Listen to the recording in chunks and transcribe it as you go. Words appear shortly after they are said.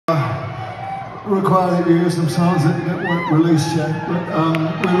require that you hear some songs that weren't released yet. But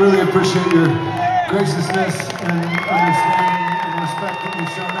we really appreciate your graciousness and understanding and respect that you've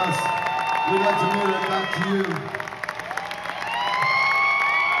shown us. We'd like to mirror it back to you.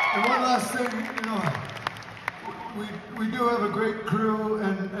 And one last thing, you know, we do have a great crew,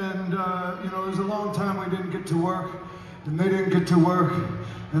 and you know, it was a long time we didn't get to work, and they didn't get to work,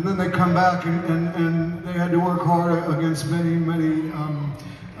 and then they come back and they had to work hard against many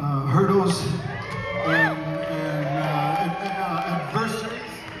hurdles and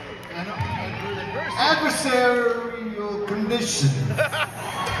adversarial conditions.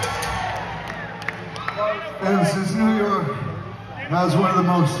 And since New York has one of the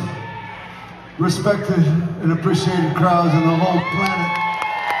most respected and appreciated crowds in the whole planet,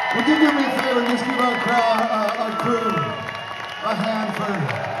 would you do me a favor and just give our crew a hand for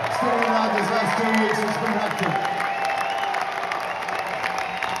staying out this last 2 weeks? It's been hectic.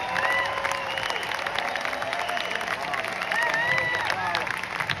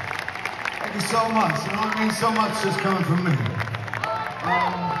 Thank you so much. You know, it means so much just coming from me.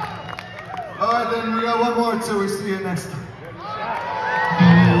 All right, then we got one more till we see you next time.